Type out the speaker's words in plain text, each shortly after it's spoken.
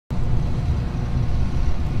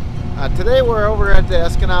Today we're over at the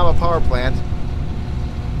Escanaba power plant.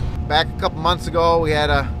 Back a couple months ago we had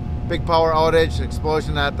a big power outage,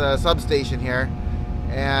 explosion at the substation here,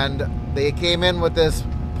 and they came in with this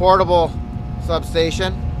portable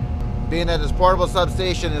substation. Being that this portable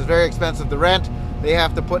substation is very expensive to rent, they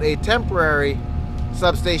have to put a temporary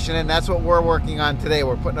substation in. That's what we're working on today.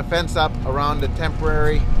 We're putting a fence up around the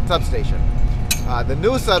temporary substation. The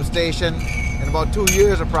new substation, in about 2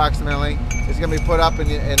 years approximately, is going to be put up in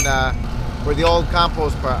where the old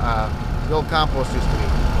compost used to be.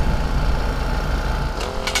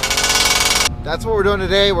 That's what we're doing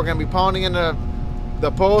today. We're going to be pounding in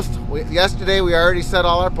the post. Yesterday we already set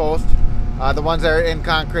all our posts, the ones that are in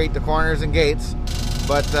concrete, the corners and gates.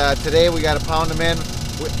 But today we got to pound them in.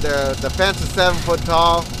 The fence is 7 foot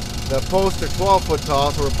tall. The posts are 12 foot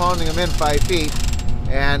tall, so we're pounding them in 5 feet.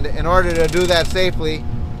 And in order to do that safely,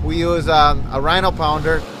 we use a rhino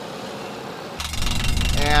pounder,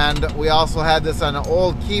 and we also had this on an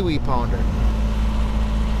old Kiwi pounder.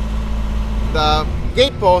 The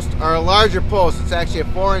gate posts are a larger post. It's actually a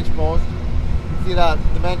 4-inch post. You can see the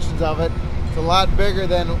dimensions of it. It's a lot bigger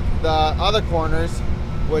than the other corners,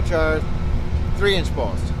 which are 3-inch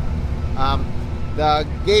posts. The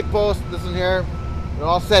gate posts, this one here, they're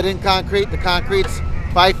all set in concrete. The concrete's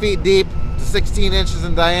 5 feet deep to 16 inches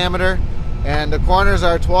in diameter, and the corners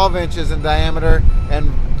are 12 inches in diameter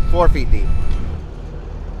and 4 feet deep.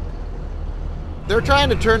 They're trying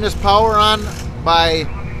to turn this power on by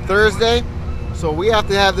Thursday, so we have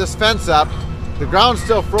to have this fence up. The ground's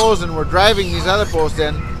still frozen. We're driving these other posts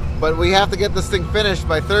in, but we have to get this thing finished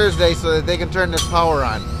by Thursday so that they can turn this power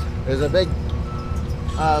on. There's a big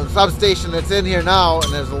substation that's in here now,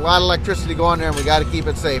 and there's a lot of electricity going there, and we got to keep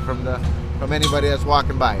it safe from anybody that's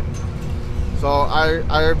walking by. So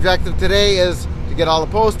our objective today is to get all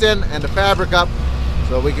the posts in and the fabric up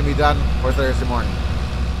so we can be done for Thursday morning.